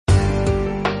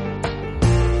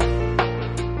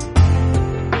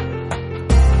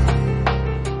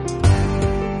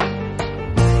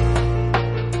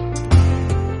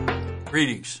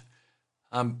Greetings.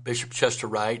 I'm Bishop Chester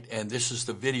Wright, and this is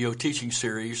the video teaching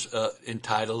series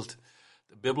entitled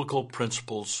The Biblical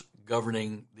Principles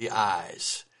Governing the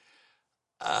Eyes.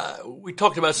 We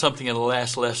talked about something in the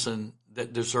last lesson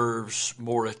that deserves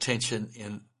more attention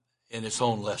in its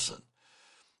own lesson.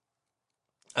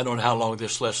 I don't know how long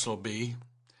this lesson will be.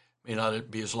 It may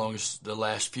not be as long as the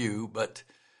last few, but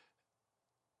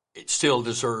it still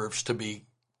deserves to be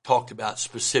talked about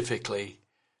specifically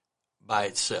by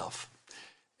itself.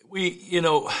 We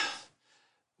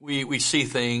see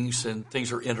things, and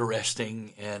things are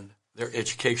interesting, and they're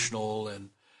educational, and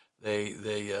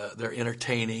they're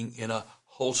entertaining in a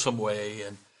wholesome way,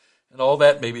 and all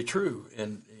that may be true,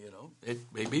 and it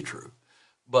may be true,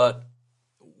 but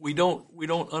we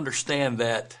don't understand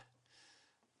that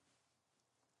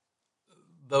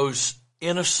those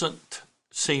innocent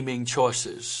seeming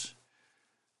choices,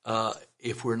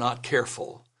 if we're not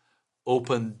careful,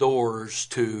 open doors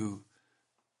to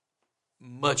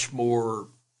much more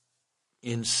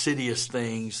insidious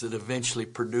things that eventually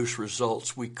produce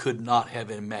results we could not have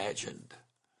imagined.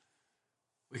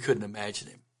 We couldn't imagine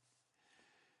him.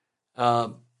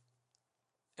 And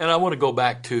I want to go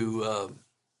back to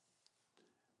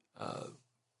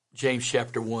James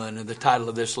chapter 1, and the title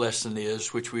of this lesson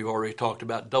is, which we've already talked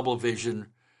about, Double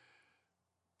Vision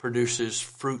Produces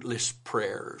Fruitless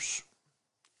Prayers.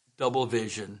 Double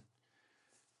vision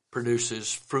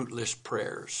produces fruitless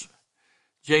prayers.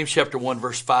 James chapter 1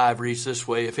 verse 5 reads this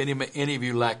way, If any of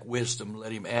you lack wisdom,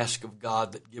 let him ask of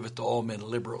God that giveth to all men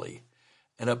liberally,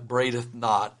 and upbraideth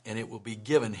not, and it will be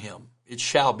given him. It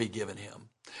shall be given him.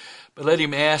 But let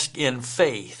him ask in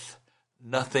faith,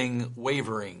 nothing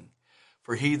wavering.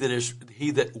 For he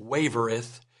that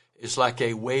wavereth is like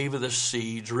a wave of the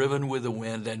sea, driven with the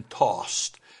wind and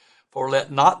tossed. For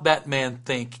let not that man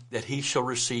think that he shall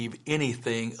receive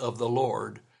anything of the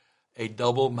Lord. A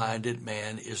double-minded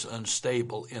man is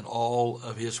unstable in all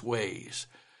of his ways.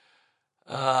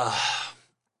 According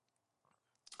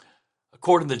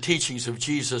to the teachings of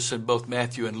Jesus in both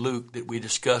Matthew and Luke that we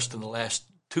discussed in the last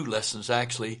two lessons,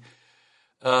 actually,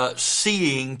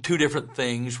 seeing two different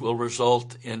things will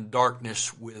result in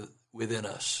darkness within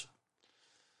us.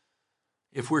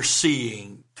 If we're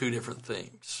seeing two different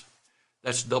things,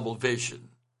 that's double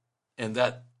vision, and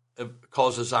that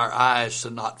causes our eyes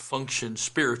to not function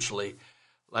spiritually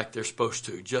like they're supposed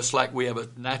to. Just like we have a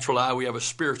natural eye, we have a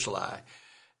spiritual eye.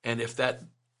 And if that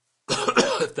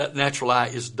if that natural eye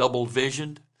is double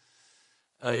visioned,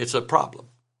 it's a problem.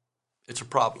 It's a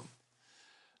problem.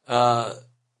 And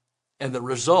the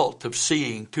result of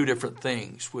seeing two different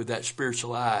things with that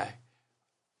spiritual eye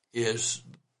is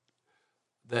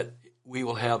that we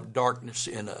will have darkness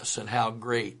in us. And how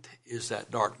great is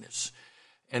that darkness?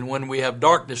 And when we have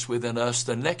darkness within us,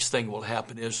 the next thing will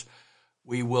happen is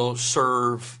we will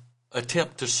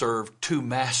attempt to serve two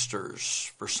masters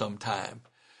for some time.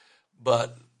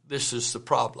 But this is the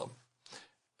problem.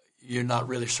 You're not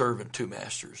really serving two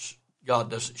masters.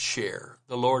 God doesn't share.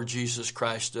 The Lord Jesus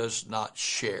Christ does not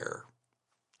share.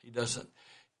 He doesn't.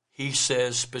 He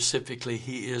says specifically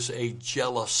he is a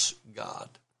jealous God.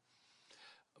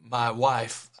 My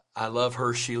wife, I love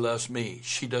her, she loves me.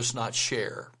 She does not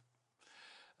share.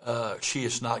 She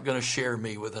is not going to share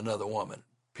me with another woman,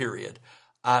 period.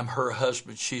 I'm her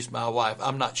husband. She's my wife.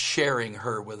 I'm not sharing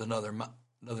her with another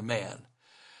man.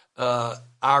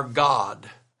 Our God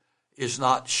is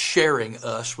not sharing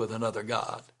us with another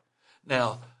God.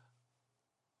 Now,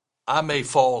 I may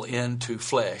fall into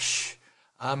flesh.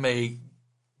 I may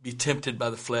be tempted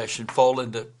by the flesh and fall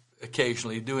into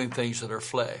occasionally doing things that are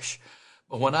flesh.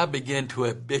 But when I begin to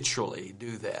habitually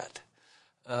do that,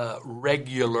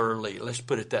 regularly, let's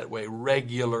put it that way,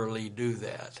 regularly do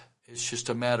that. It's just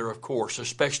a matter of course,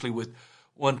 especially with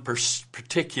one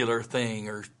particular thing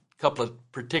or a couple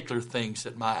of particular things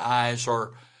that my eyes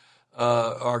are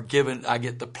given. I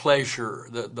get the pleasure,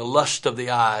 the lust of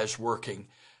the eyes working,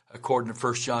 according to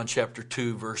 1 John chapter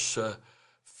 2, verse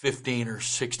 15 or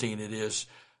 16 it is.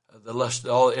 The lust,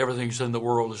 everything's in the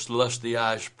world is the lust of the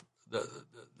eyes, the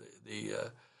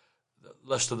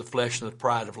lust of the flesh and the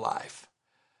pride of life.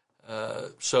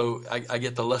 So I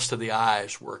get the lust of the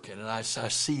eyes working, and I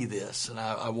see this, and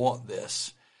I want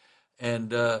this.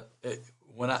 And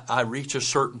when I reach a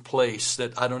certain place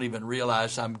that I don't even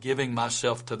realize I'm giving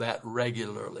myself to that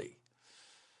regularly,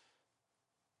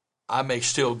 I may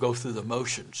still go through the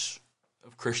motions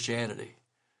of Christianity,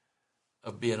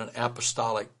 of being an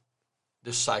apostolic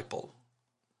disciple.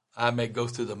 I may go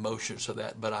through the motions of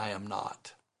that, but I am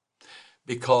not.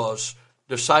 Because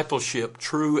discipleship,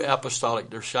 true apostolic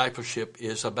discipleship,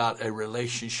 is about a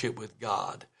relationship with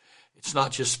God. It's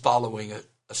not just following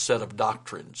a set of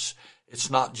doctrines. It's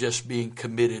not just being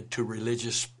committed to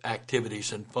religious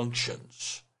activities and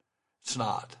functions. It's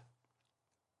not.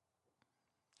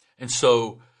 And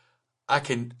so I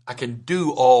can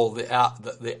do all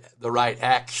the right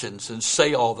actions and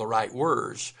say all the right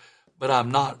words, but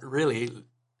I'm not really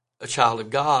a child of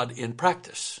God in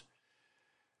practice.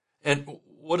 And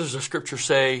what does the scripture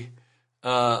say?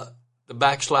 The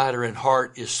backslider in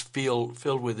heart is filled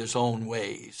with his own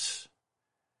ways.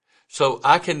 So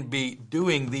I can be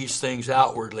doing these things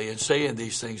outwardly and saying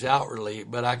these things outwardly,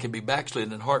 but I can be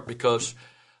backslidden in heart because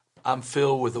I'm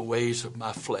filled with the ways of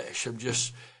my flesh.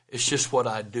 It's just what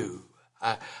I do.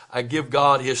 I give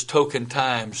God his token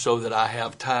time so that I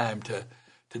have time to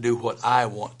do what I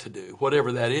want to do,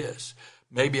 whatever that is.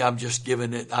 Maybe I'm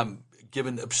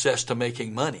obsessed to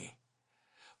making money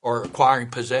or acquiring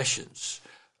possessions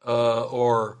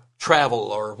or travel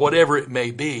or whatever it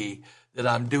may be that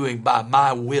I'm doing by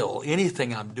my will.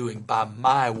 Anything I'm doing by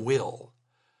my will,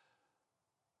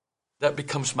 that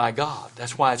becomes my God.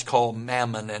 That's why it's called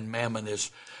mammon, and mammon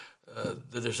is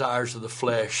the desires of the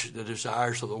flesh, the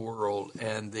desires of the world,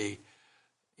 and the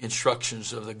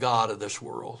instructions of the god of this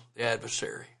world, the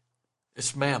adversary.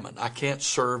 It's mammon. I can't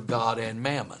serve God and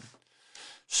mammon.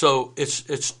 So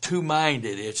it's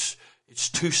two-minded. It's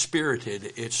two-spirited.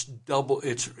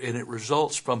 And it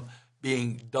results from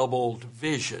being doubled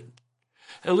vision.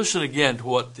 And listen again to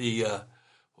what the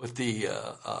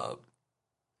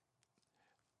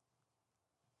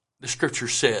scripture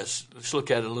says. Let's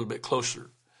look at it a little bit closer.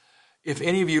 If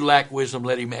any of you lack wisdom,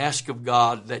 let him ask of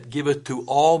God, that giveth to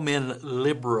all men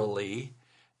liberally,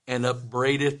 and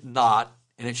upbraideth not,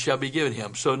 and it shall be given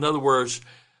him. So in other words,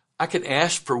 I can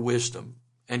ask for wisdom,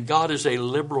 and God is a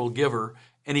liberal giver,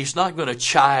 and he's not going to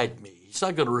chide me. He's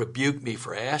not going to rebuke me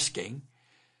for asking.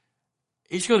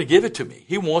 He's going to give it to me.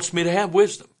 He wants me to have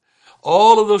wisdom.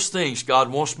 All of those things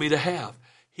God wants me to have.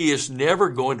 He is never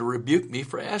going to rebuke me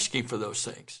for asking for those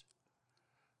things.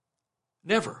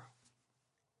 Never.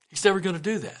 He's never going to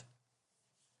do that.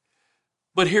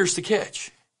 But here's the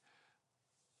catch.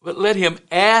 But let him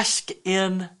ask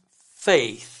in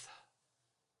faith.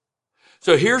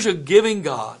 So here's a giving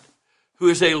God who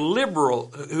is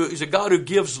who is a God who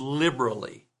gives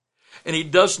liberally. And he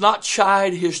does not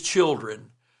chide his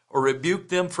children or rebuke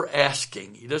them for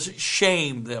asking. He doesn't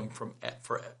shame them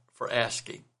for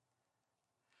asking.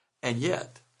 And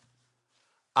yet,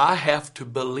 I have to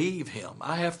believe him.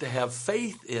 I have to have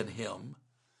faith in him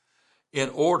in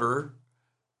order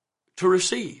to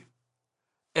receive.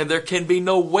 And there can be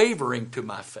no wavering to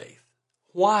my faith.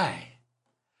 Why?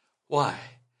 Why?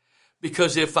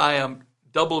 Because if I am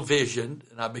double-visioned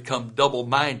and I become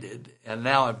double-minded and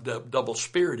now I'm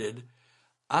double-spirited,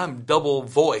 I'm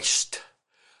double-voiced.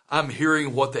 I'm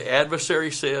hearing what the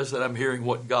adversary says and I'm hearing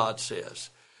what God says.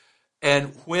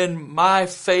 And when my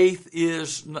faith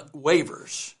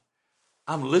wavers,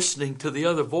 I'm listening to the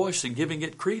other voice and giving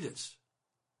it credence.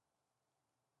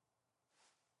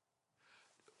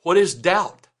 What is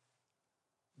doubt?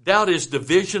 Doubt is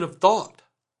division of thought.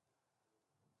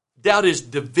 Doubt is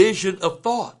division of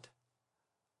thought.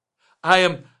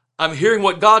 I'm hearing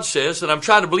what God says and I'm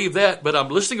trying to believe that, but I'm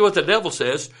listening to what the devil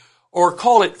says, or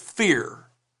call it fear.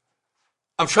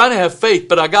 I'm trying to have faith,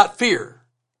 but I got fear.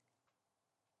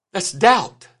 That's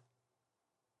doubt.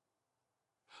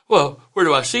 Well, where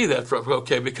do I see that from?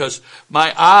 Okay, because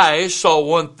my eyes saw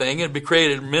one thing and it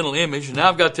created a mental image, and now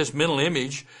I've got this mental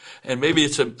image, and maybe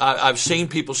I've seen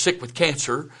people sick with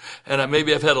cancer, and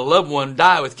maybe I've had a loved one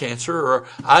die with cancer, or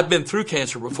I've been through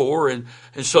cancer before, and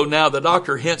so now the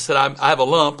doctor hints that I have a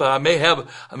lump, I may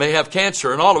have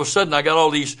cancer, and all of a sudden I got all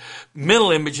these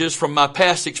mental images from my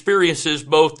past experiences,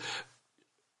 both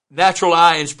natural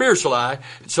eye and spiritual eye.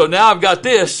 So now I've got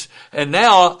this, and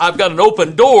now I've got an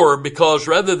open door, because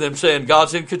rather than saying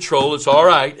God's in control, it's all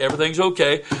right, everything's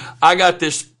okay, I got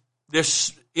this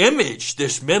image,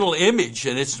 this mental image,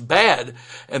 and it's bad.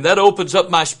 And that opens up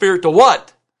my spirit to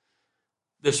what?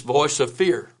 This voice of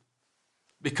fear.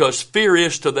 Because fear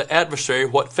is to the adversary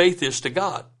what faith is to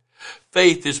God.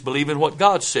 Faith is believing what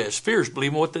God says. Fear is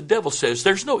believing what the devil says.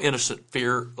 There's no innocent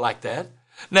fear like that.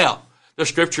 Now, the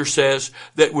scripture says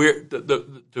that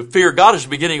to fear God is the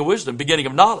beginning of wisdom, beginning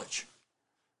of knowledge.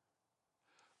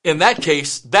 In that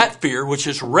case, that fear, which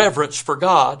is reverence for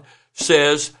God,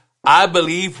 says, I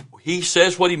believe he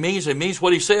says what he means and means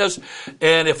what he says.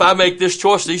 And if I make this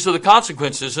choice, these are the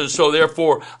consequences. And so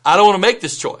therefore, I don't want to make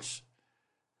this choice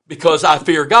because I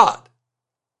fear God.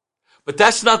 But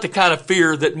that's not the kind of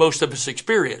fear that most of us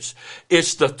experience.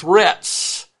 It's the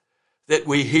threats that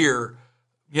we hear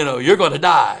you're going to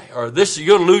die, or this,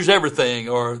 you're going to lose everything,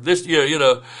 or this,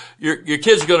 your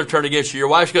kids are going to turn against you, your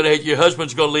wife's going to hate you, your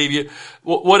husband's going to leave you,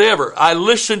 whatever. I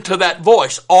listen to that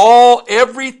voice.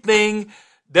 Everything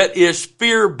that is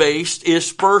fear-based is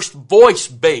first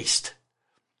voice-based.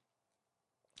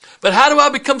 But how do I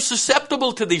become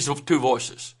susceptible to these two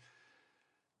voices?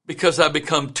 Because I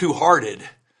become two-hearted.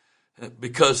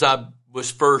 Because I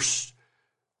was first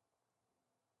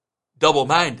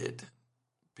double-minded.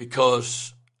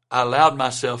 Because I allowed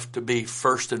myself to be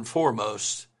first and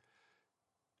foremost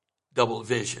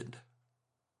double-visioned.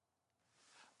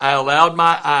 I allowed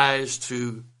my eyes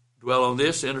to dwell on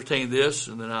this, entertain this,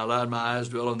 and then I allowed my eyes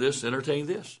to dwell on this, entertain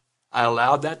this. I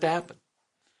allowed that to happen.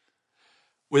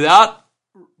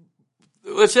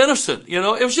 It's innocent, it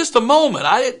was just a moment.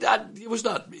 It was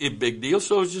not a big deal,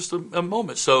 so it was just a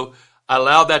moment. So I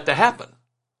allowed that to happen.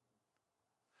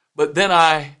 But then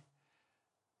I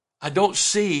don't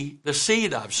see the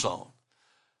seed I've sown.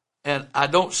 And I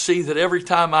don't see that every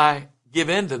time I give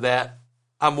into that,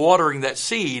 I'm watering that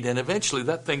seed, and eventually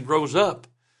that thing grows up.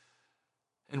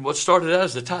 And what started out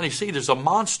as a tiny seed is a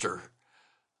monster.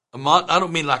 I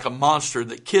don't mean like a monster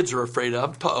that kids are afraid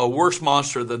of. A worse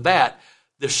monster than that.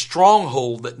 This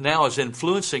stronghold that now is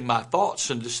influencing my thoughts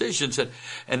and decisions.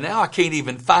 And now I can't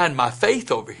even find my faith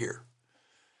over here.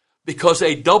 Because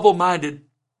a double-minded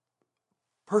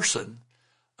person,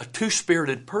 a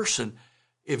two-spirited person,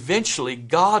 eventually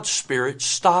God's Spirit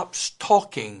stops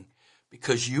talking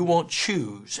because you won't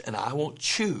choose and I won't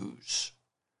choose.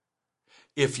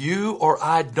 If you or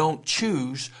I don't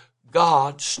choose,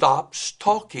 God stops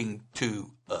talking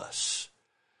to us.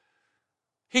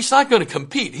 He's not going to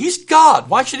compete. He's God.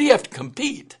 Why should he have to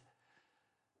compete?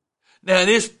 Now, in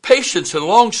his patience and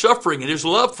long suffering and his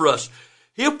love for us,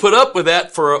 he'll put up with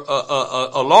that for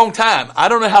a long time. I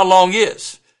don't know how long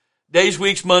is. Days,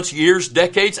 weeks, months, years,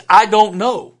 decades. I don't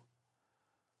know.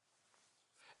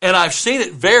 And I've seen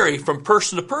it vary from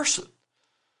person to person.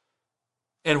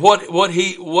 And what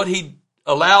he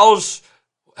allows,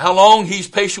 how long he's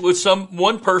patient with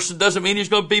one person doesn't mean he's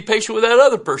going to be patient with that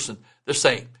other person the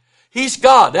same. He's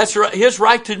God. That's his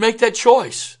right to make that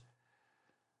choice.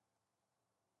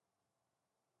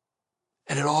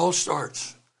 And it all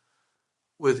starts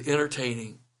with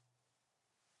entertaining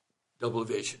double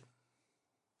vision.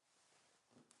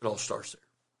 It all starts there.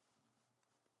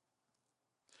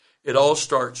 It all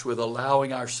starts with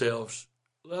allowing ourselves,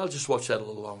 I'll just watch that a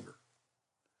little longer.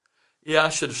 Yeah, I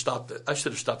should have stopped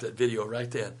that video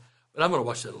right then, but I'm going to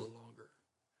watch that a little longer.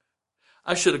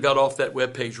 I should have got off that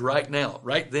webpage right now,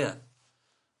 right then,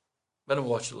 but I'm going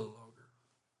to watch it a little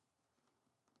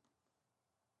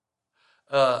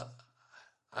longer.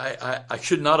 I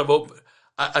should not have opened.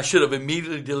 I should have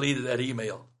immediately deleted that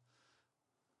email,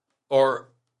 or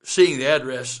seeing the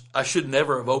address, I should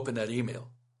never have opened that email.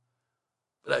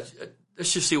 But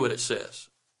let's just see what it says.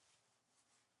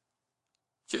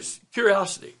 Just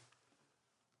curiosity.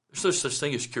 There's no such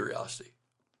thing as curiosity.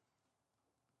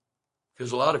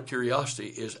 Because a lot of curiosity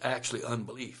is actually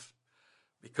unbelief.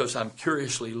 Because I'm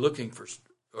curiously looking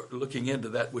into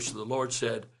that which the Lord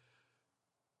said,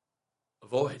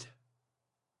 avoid.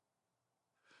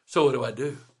 So what do I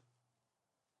do?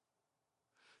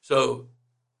 So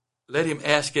let him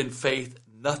ask in faith,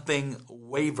 nothing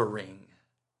wavering.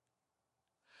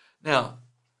 Now,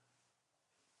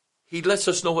 he lets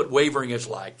us know what wavering is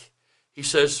like. He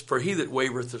says, for he that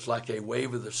wavereth is like a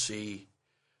wave of the sea,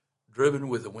 driven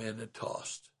with the wind and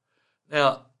tossed.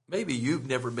 Now, maybe you've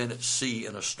never been at sea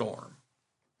in a storm,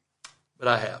 but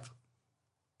I have.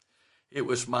 It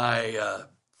was my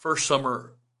first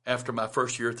summer after my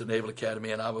first year at the Naval Academy,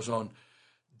 and I was on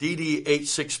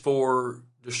DD-864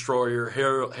 destroyer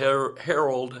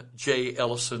Harold J.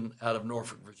 Ellison out of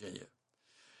Norfolk, Virginia.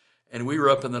 And we were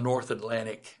up in the North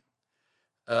Atlantic,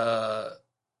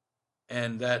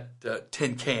 and that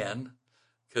tin can,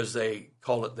 because they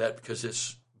call it that because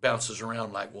it bounces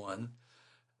around like one,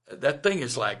 that thing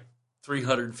is like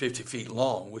 350 feet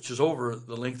long, which is over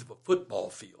the length of a football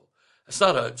field. It's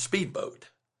not a speedboat.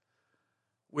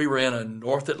 We were in a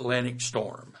North Atlantic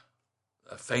storm,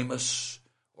 a famous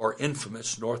or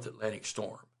infamous North Atlantic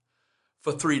storm,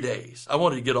 for 3 days. I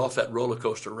wanted to get off that roller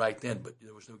coaster right then, but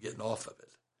there was no getting off of it.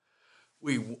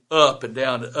 We up and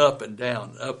down, up and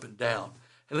down, up and down.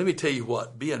 And let me tell you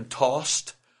what, being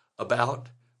tossed about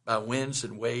by winds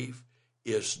and wave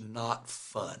is not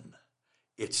fun.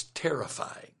 It's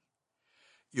terrifying.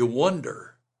 You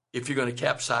wonder if you're going to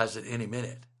capsize at any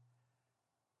minute.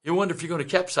 I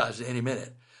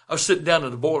was sitting down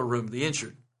in the boiler room,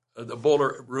 the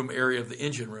boiler room area of the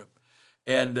engine room,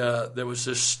 and there was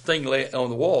this thing on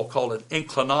the wall called an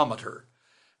inclinometer.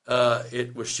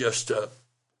 It was just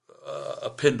a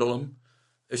pendulum.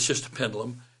 It's just a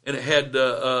pendulum. And it had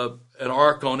an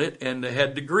arc on it, and it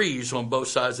had degrees on both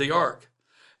sides of the arc.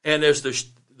 And as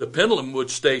the pendulum would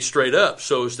stay straight up,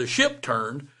 so as the ship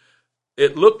turned,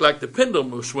 it looked like the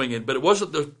pendulum was swinging, but it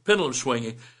wasn't the pendulum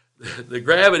swinging. The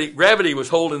gravity was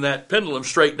holding that pendulum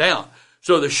straight down.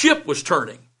 So the ship was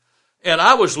turning. And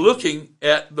I was looking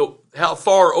at how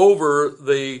far over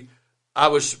I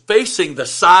was facing the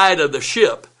side of the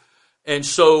ship. And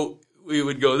so we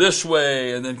would go this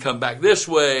way and then come back this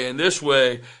way and this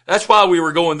way. That's why we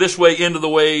were going this way into the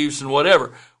waves and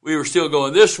whatever. We were still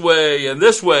going this way and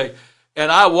this way.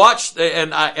 And I watched,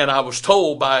 and I was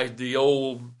told by the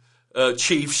old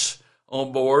chiefs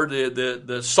on board,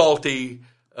 the salty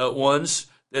ones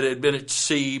that had been at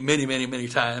sea many, many, many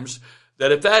times,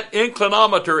 that if that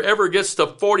inclinometer ever gets to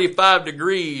 45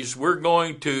 degrees, we're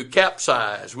going to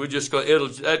capsize.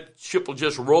 That ship will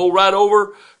just roll right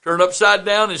over, turn upside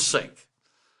down, and sink.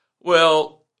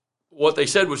 Well, what they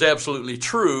said was absolutely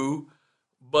true,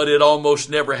 but it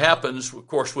almost never happens. Of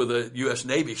course, with a U.S.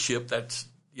 Navy ship, that's,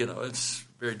 it's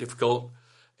very difficult.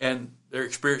 And they're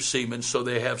experienced seamen, so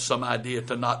they have some idea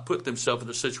to not put themselves in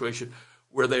a situation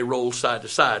where they roll side to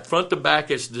side. Front to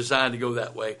back, it's designed to go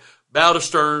that way. Bow to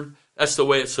stern, that's the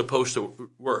way it's supposed to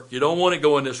work. You don't want it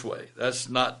going this way. That's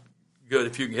not good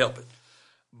if you can help it.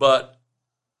 But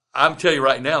I'm telling you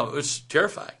right now, it's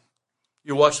terrifying.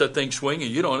 You watch that thing swing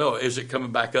and you don't know, is it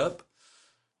coming back up?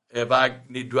 Do I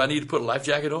need to put a life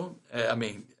jacket on?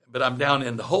 But I'm down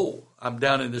in the hole. I'm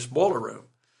down in this boiler room.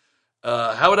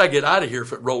 How would I get out of here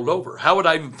if it rolled over? How would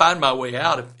I even find my way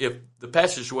out if the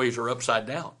passageways are upside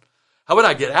down? How would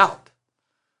I get out?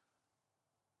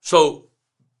 So,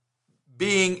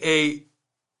 being a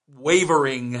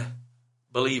wavering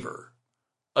believer,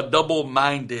 a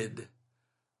double-minded,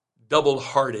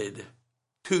 double-hearted,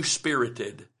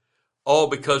 two-spirited, all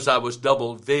because I was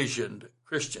double-visioned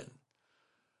Christian,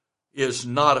 is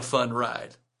not a fun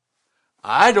ride.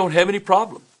 I don't have any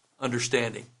problem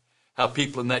understanding how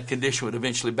people in that condition would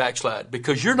eventually backslide,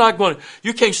 because you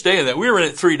can't stay in that. We were in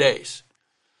it 3 days.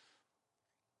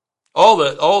 All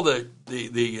the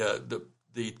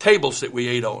tables that we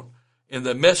ate on in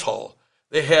the mess hall,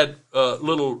 they had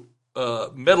little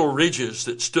metal ridges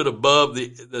that stood above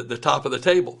the top of the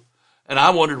table. And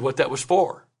I wondered what that was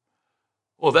for.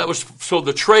 Well, that was so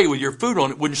the tray with your food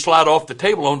on it wouldn't slide off the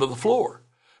table onto the floor.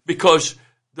 Because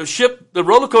the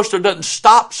roller coaster doesn't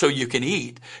stop so you can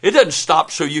eat. It doesn't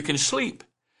stop so you can sleep.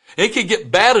 It can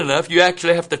get bad enough you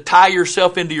actually have to tie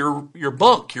yourself into your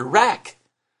bunk, your rack.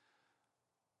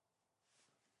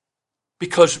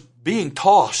 Because being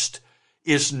tossed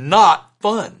is not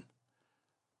fun.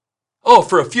 Oh,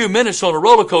 for a few minutes on a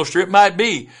roller coaster, it might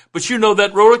be. But you know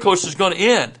that roller coaster is going to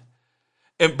end.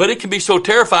 But it can be so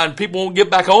terrifying, people won't get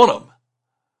back on them.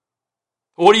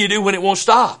 What do you do when it won't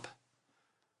stop?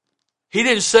 He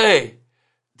didn't say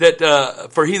that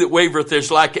for he that wavereth is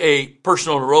like a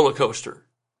person on a roller coaster.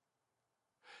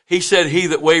 He said he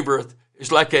that wavereth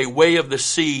is like a wave of the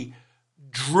sea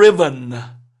driven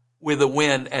with the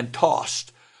wind and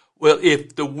tossed. Well,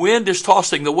 if the wind is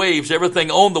tossing the waves, everything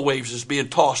on the waves is being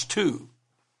tossed too.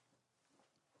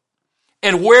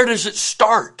 And where does it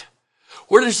start?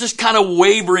 Where does this kind of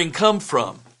wavering come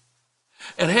from?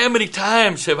 And how many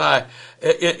times have I,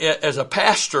 as a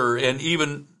pastor and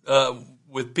even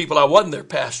with people I wasn't their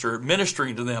pastor,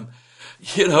 ministering to them,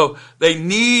 they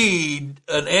need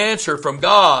an answer from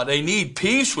God. They need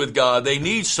peace with God. They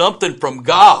need something from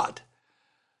God.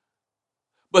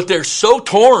 But they're so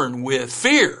torn with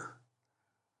fear.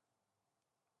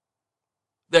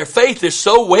 Their faith is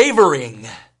so wavering.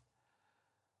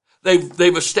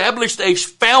 They've established a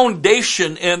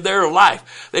foundation in their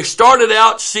life. They started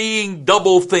out seeing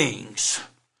double things,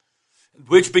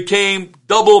 which became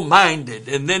double-minded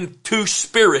and then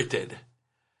two-spirited.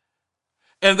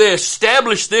 And they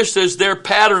established this as their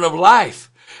pattern of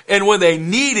life. And when they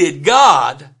needed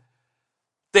God,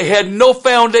 they had no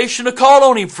foundation to call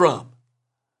on Him from.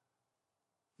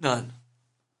 None.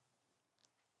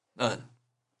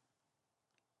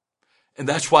 And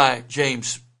that's why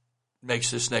James makes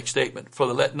this next statement. For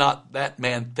let not that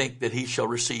man think that he shall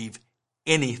receive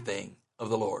anything of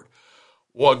the Lord.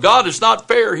 Well, God is not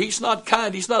fair. He's not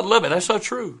kind. He's not loving. That's not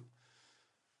true.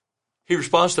 He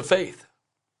responds to faith.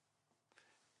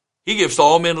 He gives to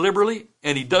all men liberally,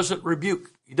 and He doesn't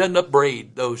rebuke. He doesn't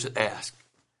upbraid those that ask.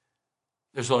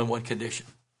 There's only one condition.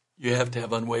 You have to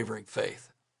have unwavering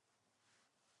faith.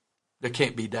 There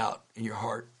can't be doubt in your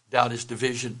heart. Doubt is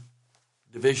division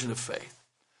of faith.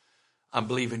 I'm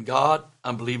believing God.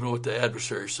 I'm believing what the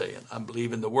adversary is saying. I'm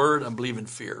believing the word. I'm believing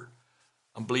fear.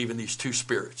 I'm believing these two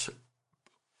spirits.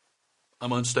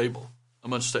 I'm unstable.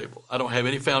 I'm unstable. I don't have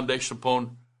any foundation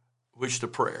upon which to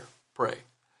pray.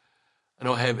 I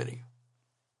don't have any.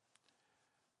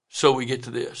 So we get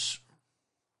to this.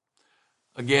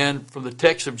 Again, from the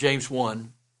text of James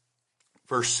 1,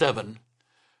 verse 7,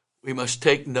 we must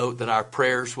take note that our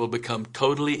prayers will become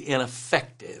totally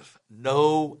ineffective,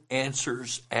 no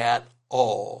answers at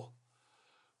all,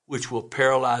 which will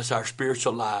paralyze our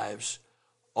spiritual lives,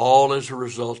 all as a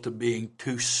result of being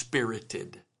too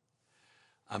spirited.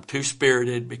 I'm too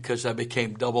spirited because I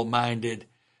became double-minded,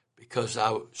 because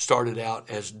I started out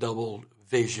as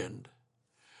double-visioned.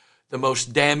 The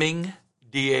most damning,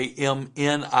 D-A-M-N-I-N-G,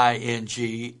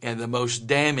 and the most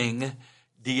damning,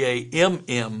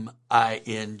 D-A-M-M-I-N-G,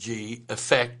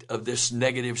 effect of this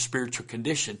negative spiritual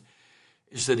condition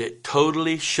is that it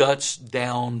totally shuts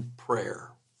down prayer.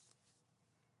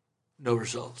 No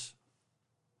results.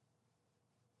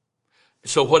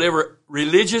 So whatever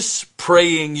religious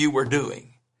praying you were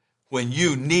doing, when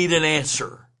you need an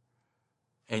answer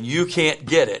and you can't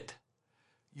get it,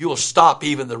 you will stop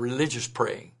even the religious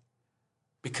praying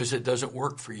because it doesn't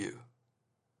work for you.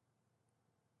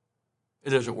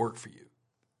 It doesn't work for you.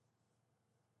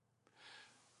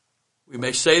 We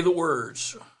may say the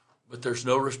words, but there's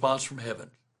no response from heaven.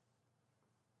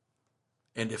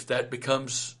 And if that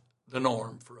becomes the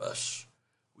norm for us,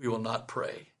 we will not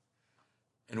pray.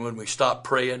 And when we stop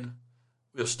praying,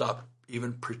 we'll stop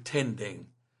even pretending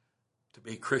to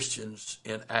be Christians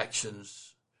in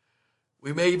actions.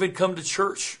 We may even come to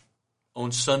church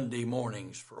on Sunday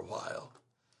mornings for a while,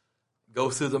 go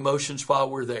through the motions while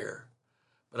we're there,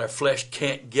 but our flesh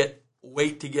can't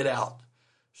wait to get out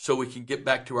so we can get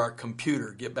back to our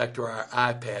computer, get back to our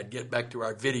iPad, get back to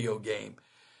our video game,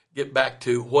 get back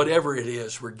to whatever it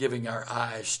is we're giving our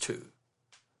eyes to.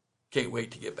 Can't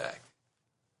wait to get back.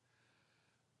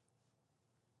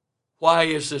 Why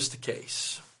is this the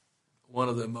case? One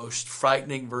of the most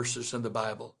frightening verses in the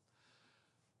Bible.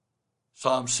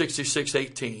 Psalm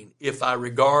 66:18. If I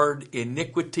regard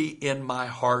iniquity in my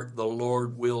heart, the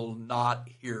Lord will not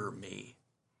hear me.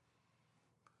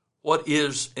 What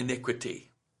is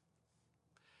iniquity?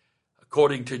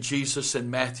 According to Jesus in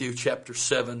Matthew chapter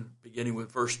 7, beginning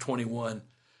with verse 21,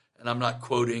 and I'm not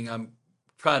quoting, I'm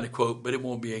trying to quote, but it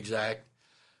won't be exact.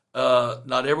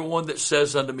 Not everyone that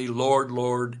says unto me, Lord,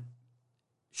 Lord,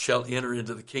 shall enter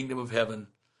into the kingdom of heaven,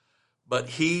 but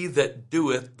he that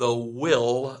doeth the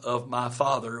will of my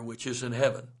Father which is in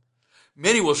heaven.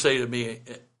 Many will say to me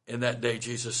in that day,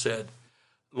 Jesus said,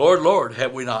 Lord, Lord,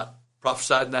 have we not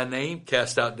prophesied in thy name,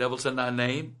 cast out devils in thy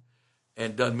name,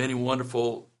 and done many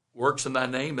wonderful works in thy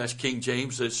name? That's King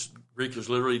James. This Greek is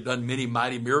literally done many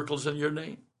mighty miracles in your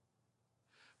name.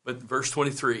 But verse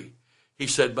 23, he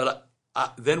said, but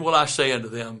then will I say unto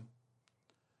them,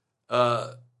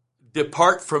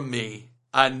 depart from me,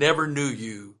 I never knew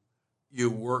you, you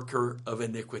worker of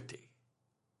iniquity.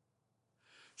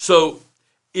 So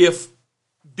if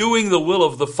doing the will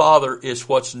of the Father is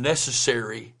what's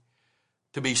necessary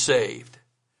to be saved,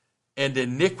 and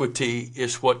iniquity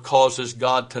is what causes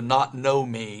God to not know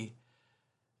me,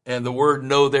 and the word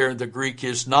know there in the Greek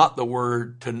is not the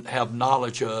word to have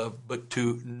knowledge of, but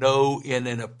to know in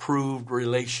an approved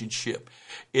relationship.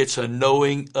 It's a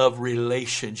knowing of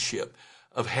relationship,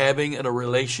 of having a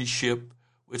relationship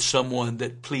with someone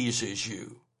that pleases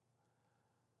you.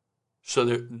 So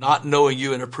they're not knowing you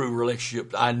in an approved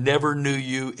relationship. I never knew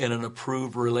you in an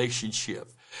approved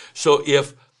relationship. So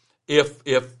if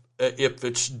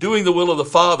it's doing the will of the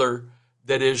Father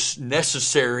that is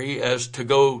necessary as to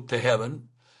go to heaven,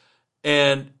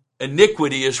 and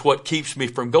iniquity is what keeps me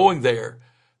from going there,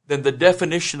 then the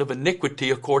definition of iniquity,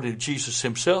 according to Jesus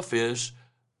himself, is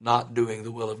not doing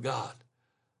the will of God.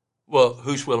 Well,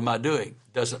 whose will am I doing?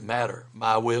 Doesn't matter.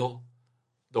 My will,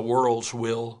 the world's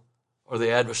will, or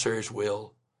the adversary's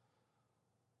will,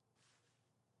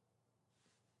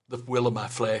 the will of my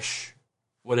flesh,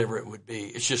 whatever it would be.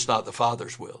 It's just not the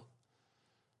Father's will.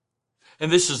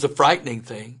 And this is the frightening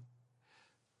thing.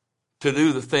 To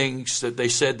do the things that they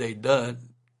said they'd done,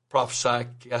 prophesy,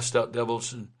 cast out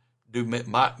devils, and do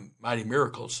mighty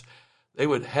miracles, they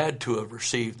would have had to have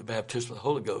received the baptism of the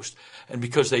Holy Ghost. And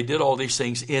because they did all these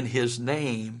things in his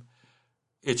name,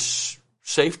 it's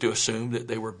safe to assume that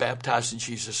they were baptized in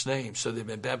Jesus' name. So they've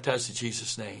been baptized in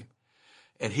Jesus' name.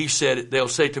 And he said, they'll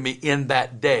say to me in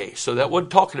that day. So that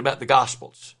wasn't talking about the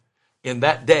Gospels. In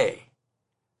that day,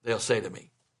 they'll say to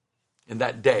me, in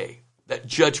that day, that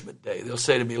judgment day, they'll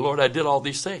say to me, Lord, I did all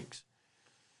these things.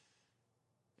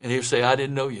 And he'll say, I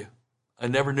didn't know you. I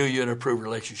never knew you in an approved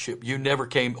relationship. You never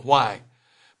came. Why?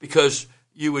 Because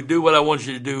you would do what I wanted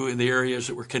you to do in the areas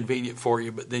that were convenient for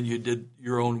you, but then you did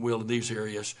your own will in these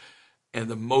areas. And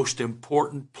the most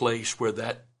important place where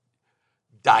that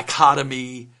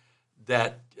dichotomy,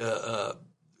 that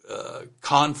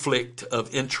conflict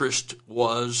of interest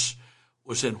was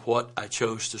in what I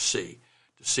chose to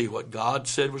see what God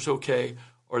said was okay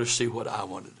or to see what I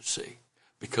wanted to see,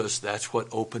 because that's what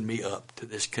opened me up to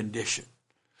this condition.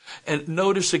 And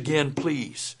notice again,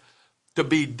 please, to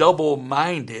be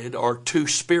double-minded or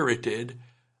two-spirited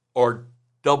or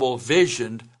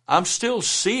double-visioned, I'm still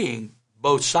seeing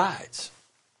both sides.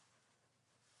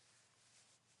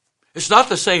 It's not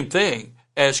the same thing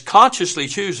as consciously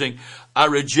choosing, I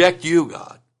reject you,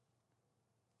 God.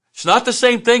 It's not the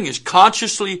same thing as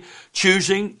consciously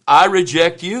choosing, I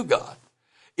reject you, God.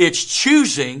 It's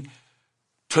choosing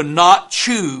to not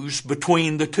choose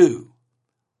between the two.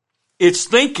 It's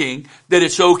thinking that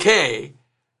it's okay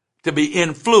to be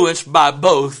influenced by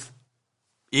both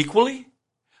equally.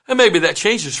 And maybe that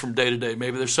changes from day to day.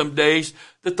 Maybe there's some days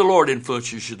that the Lord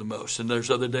influences you the most, and there's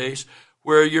other days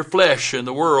where your flesh and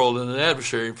the world and the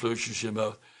adversary influences you the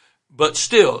most. But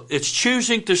still, it's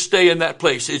choosing to stay in that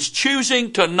place. It's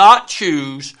choosing to not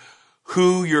choose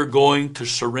who you're going to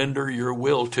surrender your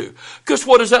will to. Because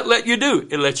what does that let you do?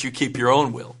 It lets you keep your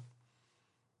own will.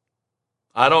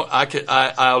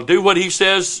 I'll do what he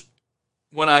says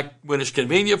when it's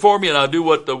convenient for me, and I'll do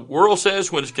what the world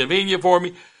says when it's convenient for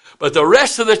me. But the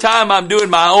rest of the time I'm doing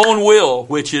my own will,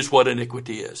 which is what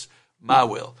iniquity is. My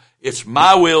will. It's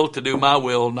my will to do my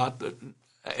will,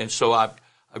 and so I've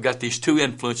got these two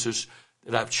influences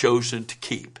that I've chosen to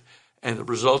keep. And the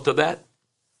result of that,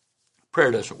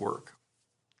 prayer doesn't work.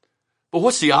 But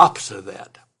what's the opposite of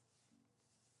that?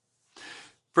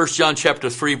 1 John chapter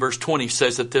 3, verse 20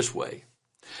 says it this way.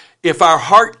 If our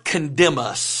heart condemn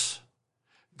us,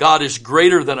 God is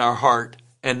greater than our heart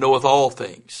and knoweth all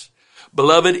things.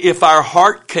 Beloved, if our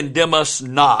heart condemn us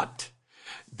not,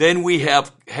 then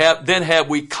have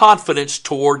we confidence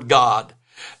toward God.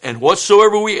 And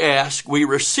whatsoever we ask, we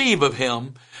receive of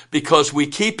him, because we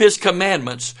keep his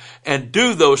commandments and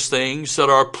do those things that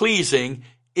are pleasing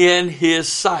in his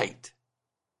sight.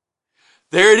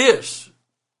 There it is.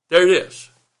 There it is.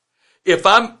 If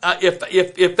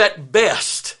at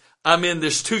best I'm in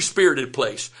this two-spirited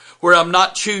place where I'm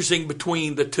not choosing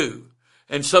between the two,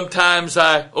 and sometimes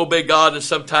I obey God and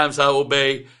sometimes I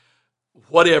obey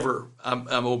whatever I'm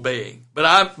obeying, but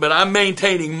I'm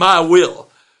maintaining my will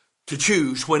to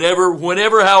choose whenever,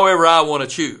 however I want to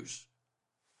choose.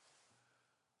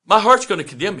 My heart's going to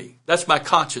condemn me. That's my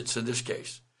conscience in this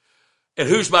case. And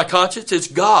who's my conscience? It's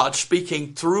God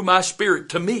speaking through my spirit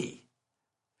to me.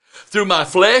 Through my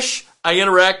flesh, I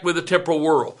interact with the temporal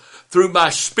world. Through my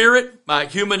spirit, my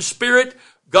human spirit,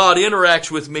 God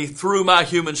interacts with me through my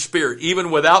human spirit.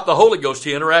 Even without the Holy Ghost,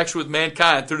 he interacts with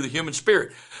mankind through the human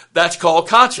spirit. That's called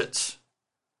conscience.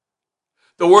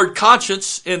 The word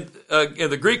conscience in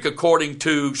the Greek, according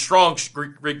to Strong's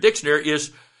Greek dictionary,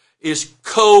 is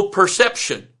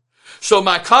co-perception. So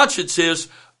my conscience is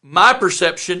my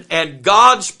perception and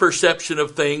God's perception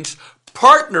of things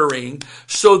partnering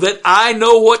so that I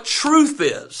know what truth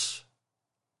is.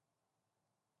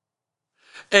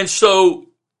 And so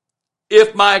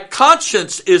if my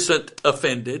conscience isn't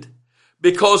offended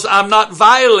because I'm not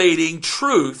violating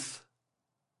truth,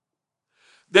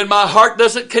 then my heart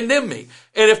doesn't condemn me.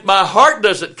 And if my heart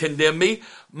doesn't condemn me,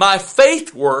 my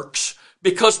faith works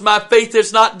because my faith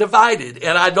is not divided,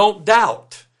 and I don't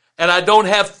doubt, and I don't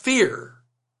have fear.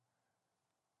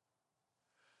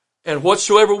 And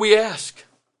whatsoever we ask,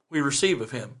 we receive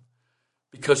of him,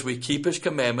 because we keep his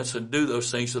commandments and do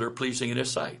those things that are pleasing in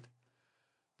his sight.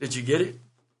 Did you get it?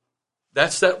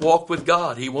 That's that walk with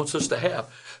God he wants us to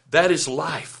have. That is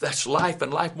life. That's life,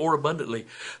 and life more abundantly.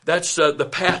 That's the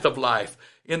path of life.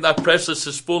 In thy presence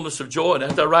is fullness of joy, and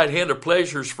at thy right hand are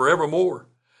pleasures forevermore.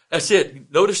 That's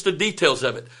it. Notice the details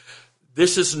of it.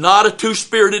 This is not a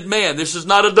two-spirited man. This is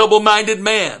not a double-minded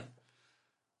man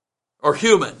or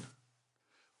human.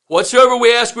 Whatsoever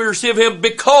we ask, we receive him,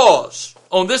 because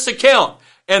on this account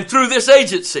and through this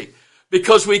agency,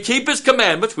 because we keep his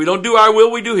commandments. We don't do our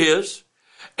will, we do his.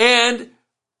 And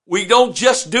we don't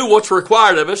just do what's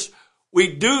required of us.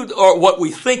 We do, or what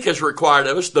we think is required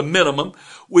of us, the minimum.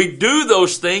 We do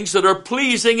those things that are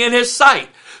pleasing in his sight.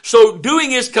 So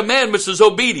doing his commandments is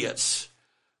obedience.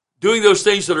 Doing those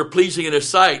things that are pleasing in his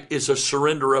sight is a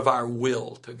surrender of our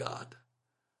will to God.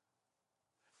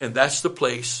 And that's the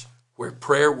place where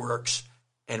prayer works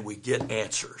and we get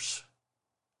answers.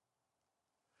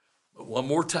 But one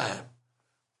more time,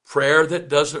 prayer that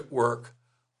doesn't work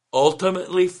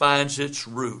ultimately finds its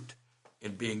root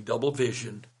in being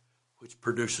double-visioned, which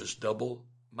produces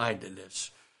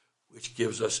double-mindedness, which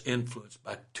gives us influence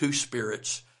by two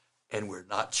spirits, and we're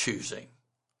not choosing.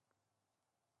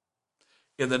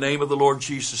 In the name of the Lord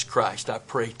Jesus Christ, I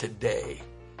pray today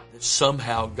that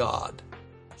somehow God,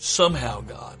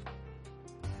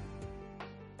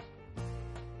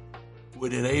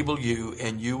 would enable you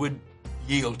and you would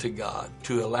yield to God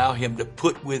to allow Him to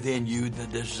put within you the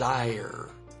desire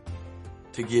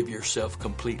to give yourself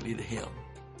completely to Him.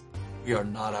 We are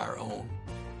not our own.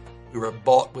 We were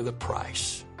bought with a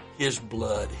price. His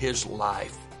blood, His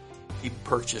life, He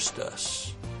purchased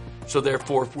us. So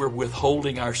therefore, if we're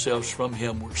withholding ourselves from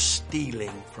Him, we're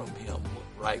stealing from Him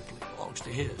what rightfully belongs to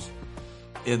His.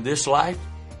 In this life,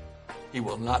 He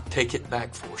will not take it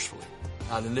back forcefully.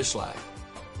 Not in this life.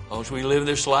 As long as we live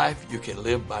this life, you can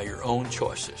live by your own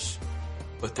choices.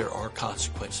 But there are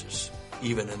consequences,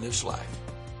 even in this life.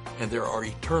 And there are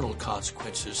eternal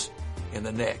consequences in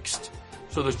the next.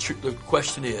 So the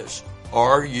question is,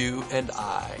 are you and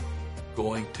I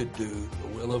going to do the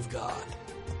will of God?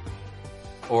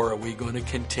 Or are we going to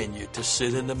continue to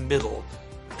sit in the middle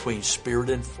between spirit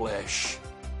and flesh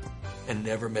and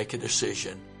never make a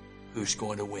decision who's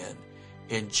going to win?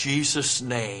 In Jesus'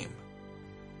 name,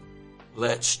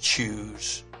 let's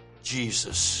choose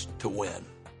Jesus to win.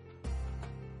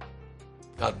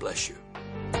 God bless you.